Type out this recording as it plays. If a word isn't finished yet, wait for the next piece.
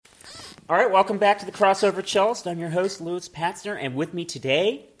All right, welcome back to the Crossover Cellist. I'm your host, Louis Patzner, and with me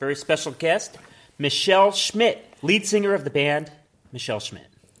today, very special guest, Michelle Schmitt, lead singer of the band, Michelle Schmitt.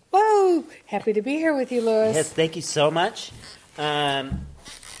 Whoa! Happy to be here with you, Louis. Yes, thank you so much. All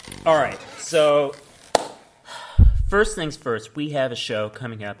right, so first things first, we have a show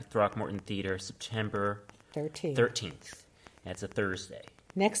coming up at Throckmorton Theater September 13th. That's a Thursday.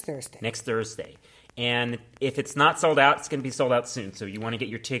 Next Thursday. And if it's not sold out, it's going to be sold out soon. So you want to get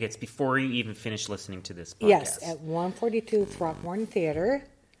your tickets before you even finish listening to this podcast. Yes, at 142 Throckmorton Theater.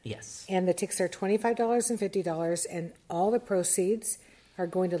 Yes. And the tickets are $25 and $50, and all the proceeds are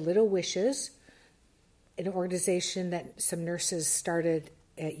going to Little Wishes, an organization that some nurses started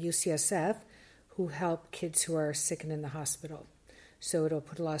at UCSF who help kids who are sick and in the hospital. So it'll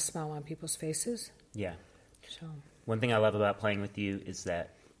put a lot of smile on people's faces. Yeah. So one thing I love about playing with you is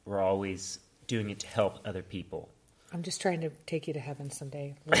that we're always doing it to help other people. I'm just trying to take you to heaven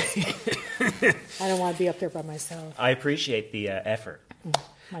someday. I don't want to be up there by myself. I appreciate the effort.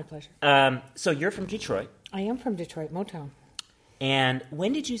 My pleasure. So you're from Detroit. I am from Detroit, Motown. And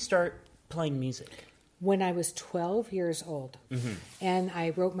when did you start playing music? When I was 12 years old. Mm-hmm. And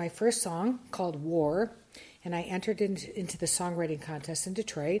I wrote my first song called War, and I entered into the songwriting contest in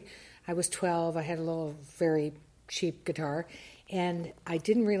Detroit. I was 12. I had a little very cheap guitar, and I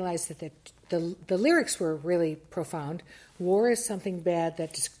didn't realize that the lyrics were really profound. War is something bad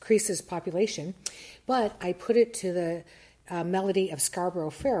that decreases population, but I put it to the melody of Scarborough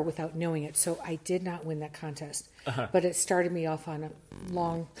Fair without knowing it, so I did not win that contest. Uh-huh. But it started me off on a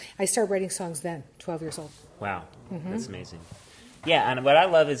long... I started writing songs then, 12 years old. Wow, That's amazing. Yeah, and what I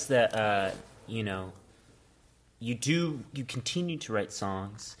love is that, you continue to write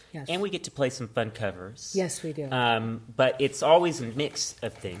songs, yes. And we get to play some fun covers. Yes, we do. But it's always a mix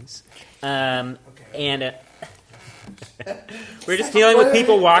of things. And we're just dealing with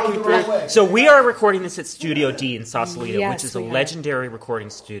people walking through. So we are recording this at Studio D in Sausalito, yes, which is a legendary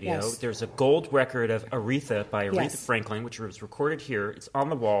recording studio. Yes. There's a gold record of Aretha by Aretha Franklin, which was recorded here. It's on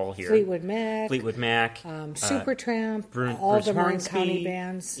the wall here. Fleetwood Mac. Supertramp. All the Marin County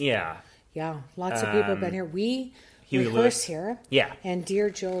bands. Yeah. Yeah, lots of people have been here. We Huey rehearse Lewis. here. Yeah. And dear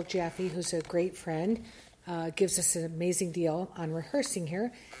Joel Jaffe, who's a great friend, gives us an amazing deal on rehearsing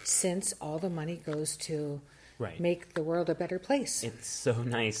here, since all the money goes to make the world a better place. It's so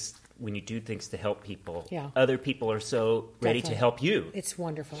nice when you do things to help people. Yeah. Other people are so ready to help you. It's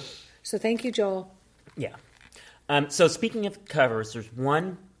wonderful. So thank you, Joel. Yeah. So speaking of covers, there's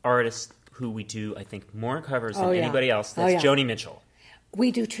one artist who we do, I think, more covers than anybody else. That's Joni Mitchell.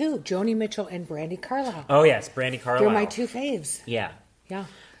 We do too. Joni Mitchell and Brandi Carlile. Oh, yes, Brandi Carlile. They're my two faves. Yeah. Yeah.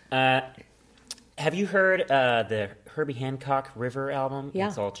 Have you heard the Herbie Hancock River album? Yeah.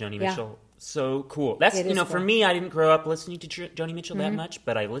 It's all Joni Mitchell. So cool. That's, cool. For me, I didn't grow up listening to Joni Mitchell that much,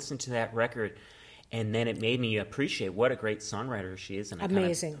 but I listened to that record, and then it made me appreciate what a great songwriter she is. And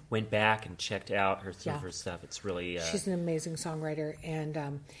amazing. I kind of went back and checked out some of her stuff. It's really... She's an amazing songwriter,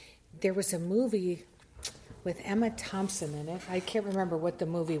 and there was a movie with Emma Thompson in it. I can't remember what the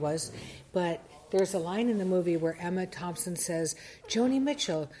movie was, but there's a line in the movie where Emma Thompson says, Joni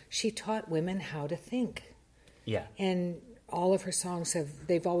Mitchell, she taught women how to think. Yeah. And all of her songs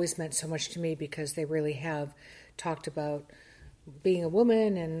they've always meant so much to me because they really have talked about being a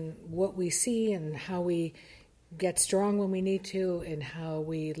woman and what we see and how we get strong when we need to and how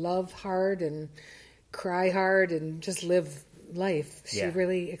we love hard and cry hard and just live life. She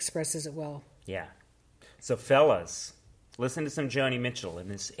really expresses it well. Yeah. So, fellas, listen to some Joni Mitchell in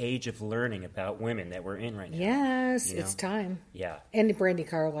this age of learning about women that we're in right now. Yes, it's time. Yeah. And Brandi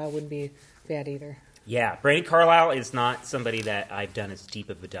Carlile wouldn't be bad either. Yeah, Brandi Carlile is not somebody that I've done as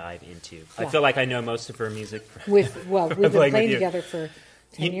deep of a dive into. Yeah. I feel like I know most of her music. We've been playing together for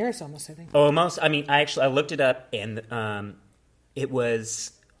 10 years almost, I think. Almost. I mean, I looked it up, and it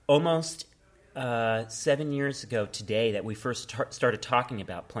was almost 7 years ago today that we first started talking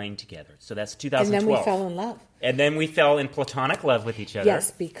about playing together. So that's 2012. And then we fell in love. And then we fell in platonic love with each other.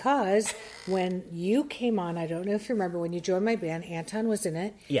 Yes, because when you came on, I don't know if you remember, when you joined my band, Anton was in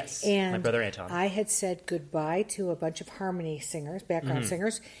it. Yes, and my brother Anton. I had said goodbye to a bunch of harmony singers, background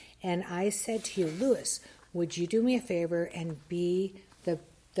singers, and I said to you, Louis, would you do me a favor and be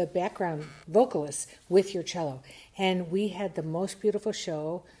the background vocalist with your cello? And we had the most beautiful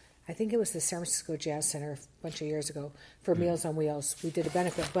show. I think it was the San Francisco Jazz Center a bunch of years ago for Meals on Wheels. We did a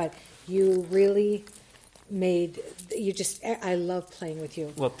benefit, but you really I love playing with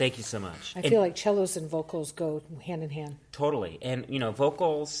you. Well, thank you so much. I feel like cellos and vocals go hand in hand. Totally. And,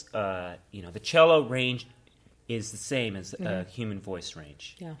 vocals, the cello range is the same as a human voice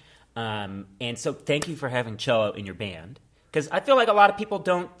range. Yeah. And so thank you for having cello in your band. Because I feel like a lot of people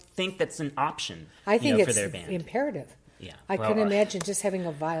don't think that's an option. I think for it's their band. Imperative. Yeah, I couldn't imagine just having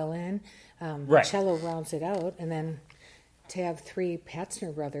a violin. Right. Cello rounds it out, and then to have 3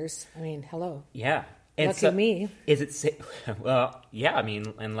 Patzner brothers. I mean, hello. Yeah. And lucky me. Is it? Well, yeah. I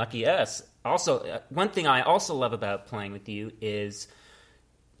mean, and lucky us. Also, one thing I also love about playing with you is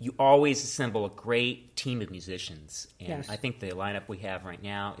you always assemble a great team of musicians, and yes. I think the lineup we have right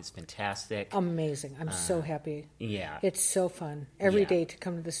now is fantastic. Amazing. I'm so happy. Yeah. It's so fun every day to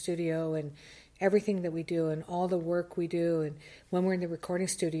come to the studio and everything that we do and all the work we do. And when we're in the recording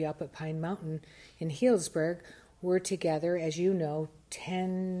studio up at Pine Mountain in Healdsburg, we're together, as you know,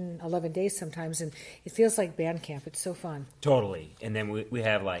 10, 11 days sometimes, and it feels like band camp. It's so fun. Totally. And then we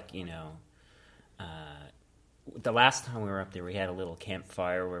have the last time we were up there, we had a little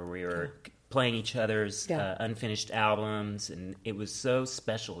campfire where we were playing each other's unfinished albums, and it was so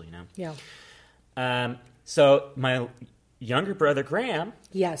special, Yeah. So my younger brother, Graham.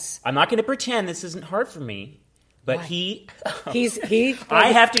 Yes. I'm not going to pretend this isn't hard for me, but Why? he...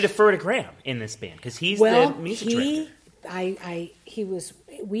 I have to defer to Graham in this band, because he's the music director.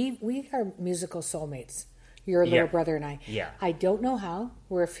 We are musical soulmates. Your little brother and I. Yeah. I don't know how.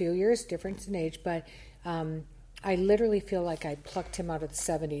 We're a few years difference in age, but I literally feel like I plucked him out of the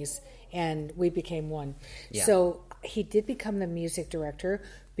 70s and we became one. Yeah. So he did become the music director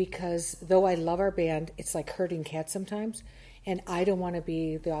because though I love our band, it's like herding cats sometimes. And I don't want to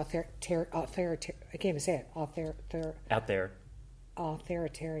be the I can't even say it.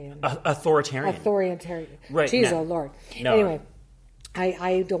 Authoritarian. Authoritarian. Right. Jeez, no. oh Lord. No. Anyway,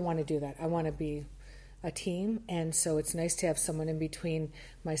 I don't want to do that. I want to be a team, and so it's nice to have someone in between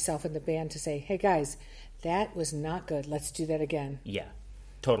myself and the band to say, hey guys, that was not good. Let's do that again. Yeah,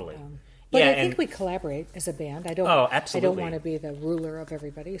 totally. But I think we collaborate as a band. I don't want to be the ruler of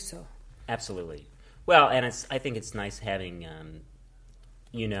everybody. So absolutely. Well, and I think it's nice having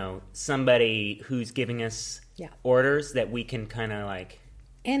somebody who's giving us orders that we can kind of like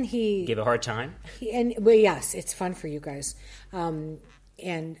and give a hard time. Yes, it's fun for you guys.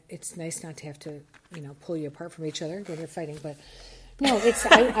 And it's nice not to have to, pull you apart from each other when you're fighting. But no, it's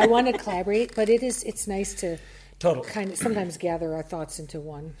I want to collaborate, but it's nice to kind of sometimes gather our thoughts into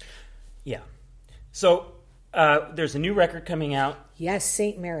one. Yeah. So there's a new record coming out. Yes,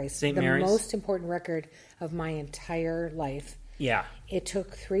 St. Mary's. The most important record of my entire life. Yeah. It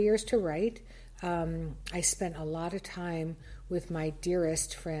took 3 years to write. I spent a lot of time with my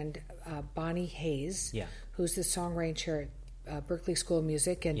dearest friend, Bonnie Hayes, who's the songwriter at Berklee School of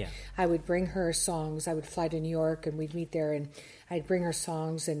Music. And I would bring her songs. I would fly to New York and we'd meet there and I'd bring her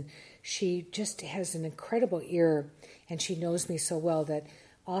songs. And she just has an incredible ear and she knows me so well that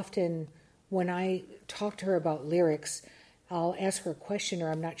often when I talk to her about lyrics, I'll ask her a question or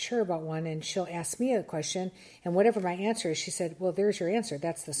I'm not sure about one and she'll ask me a question and whatever my answer is, she said, well, there's your answer.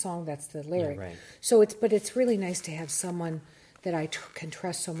 That's the song, that's the lyric. Yeah, right. So it's really nice to have someone that I can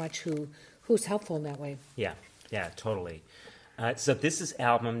trust so much who's helpful in that way. Yeah, totally. So this is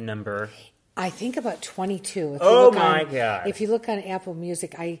album number... I think about 22. God. If you look on Apple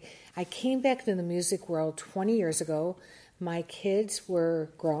Music, I came back to the music world 20 years ago. My kids were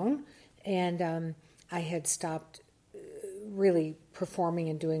grown and I had stopped really performing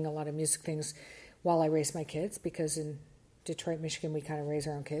and doing a lot of music things while I raised my kids because in Detroit, Michigan, we kind of raise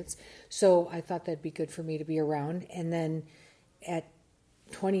our own kids. So I thought that'd be good for me to be around. And then at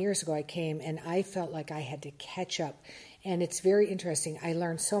 20 years ago, I came and I felt like I had to catch up. And it's very interesting. I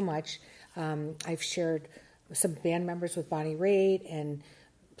learned so much. I've shared some band members with Bonnie Raitt and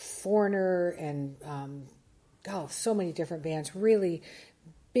Foreigner and so many different bands. Really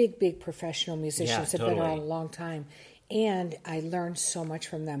big professional musicians have been around a long time. And I learned so much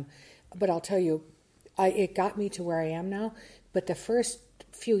from them. But I'll tell you, it got me to where I am now. But the first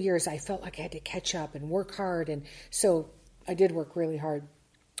few years, I felt like I had to catch up and work hard. And so I did work really hard.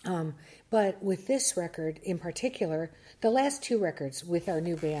 But with this record in particular, the last 2 records with our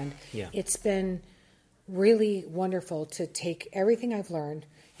new band, it's been really wonderful to take everything I've learned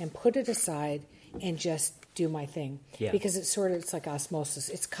and put it aside and just do my thing. Yeah. Because it's like osmosis.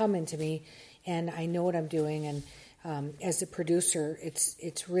 It's come into me and I know what I'm doing. And as a producer,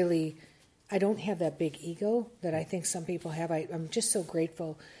 it's really, I don't have that big ego that I think some people have. I'm just so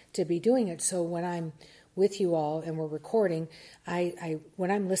grateful to be doing it. So when I'm with you all and we're recording,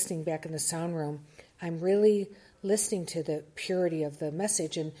 when I'm listening back in the sound room, I'm really listening to the purity of the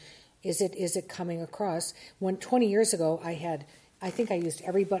message and is it coming across? 20 years ago, I think I used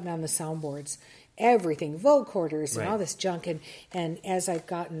every button on the soundboards, everything, vocoders and all this junk. And as I've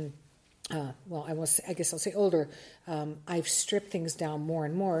gotten I guess I'll say older, I've stripped things down more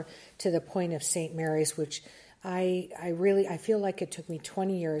and more to the point of St. Mary's, which I feel like it took me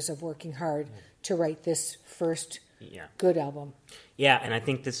 20 years of working hard to write this first good album. Yeah, and I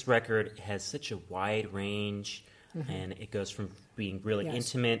think this record has such a wide range, and it goes from being really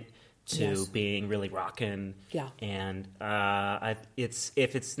intimate to being really rockin'. Yeah. And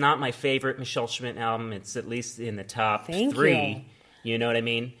if it's not my favorite Michelle Schmitt album, it's at least in the top 3. You know what I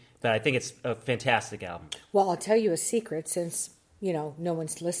mean? But I think it's a fantastic album. Well, I'll tell you a secret since, no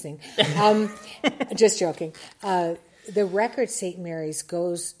one's listening. Just joking. The record St. Mary's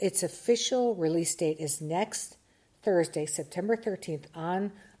its official release date is next Thursday, September 13th,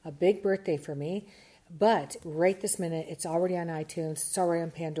 on a big birthday for me. But right this minute, it's already on iTunes. It's already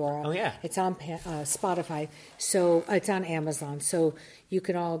on Pandora. Oh, yeah. It's on Spotify. So it's on Amazon. So you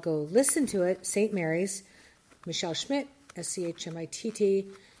can all go listen to it. St. Mary's, Michelle Schmitt, Schmitt.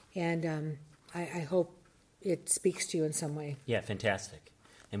 And I hope it speaks to you in some way. Yeah, fantastic.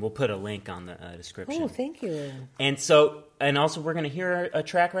 And we'll put a link on the description. Oh, thank you. And also we're going to hear a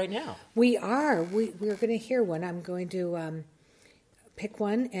track right now. We are. We're going to hear one. I'm going to pick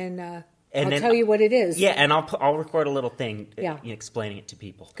one and I'll tell you what it is. Yeah, and I'll record a little thing explaining it to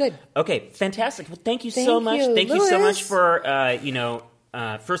people. Good. Okay, fantastic. Well, thank you so much. Thank you so much for,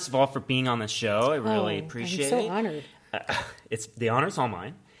 first of all, for being on the show. I really appreciate it. I'm so honored. The honor's all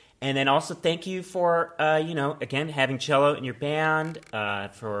mine. And then also thank you for, again, having cello in your band,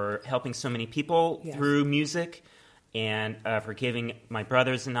 for helping so many people through music, and for giving my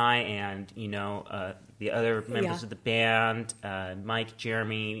brothers and I and, the other members of the band, Mike,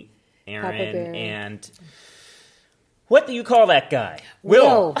 Jeremy, Aaron, and what do you call that guy?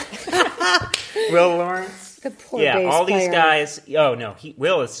 Will. Will Lawrence. The poor bass all player. These guys. Oh no,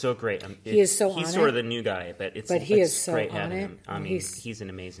 Will is so great. He is so on He's it. sort of the new guy, but it's he is so great on having it. him. I mean, he's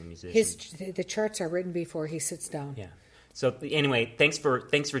an amazing musician. The charts are written before he sits down. Yeah. So anyway, thanks for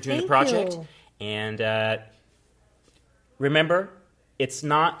doing the project, and remember, it's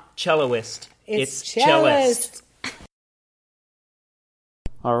not celloist. It's cellist.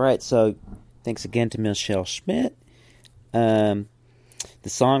 All right, so thanks again to Michelle Schmitt. The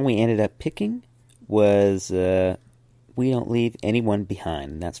song we ended up picking was We Don't Leave Anyone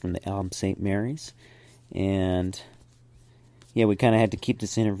Behind, and that's from the album St. Mary's. And, we kind of had to keep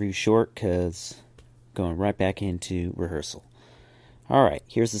this interview short because going right back into rehearsal. All right,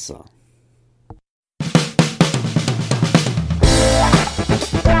 here's the song.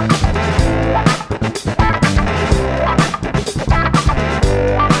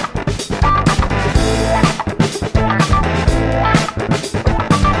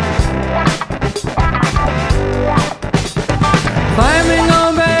 Climbing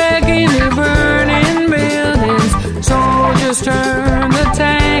on back into burning buildings, soldiers turn the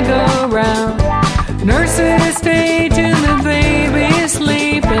tank around. Nurses stay till the baby's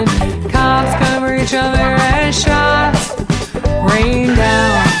sleeping. Cops cover each other as shots rain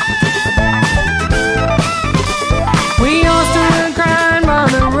down. We all stood crying by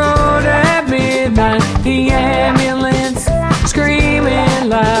the road at midnight. The ambulance screaming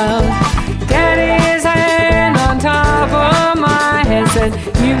loud. Daddy's hand on top of my head said,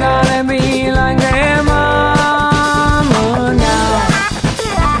 "You gotta be like their mama now."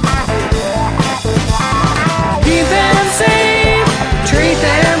 Keep them safe, treat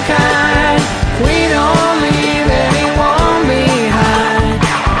them kind. We don't leave anyone behind.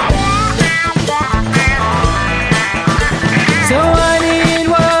 So I did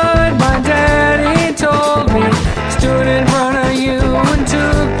what my daddy told me. Stood in front of you and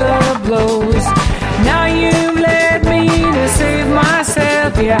took the blows. Now you've led me to save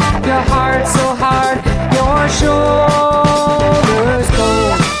myself. Yeah, your heart's so hard, you're sure.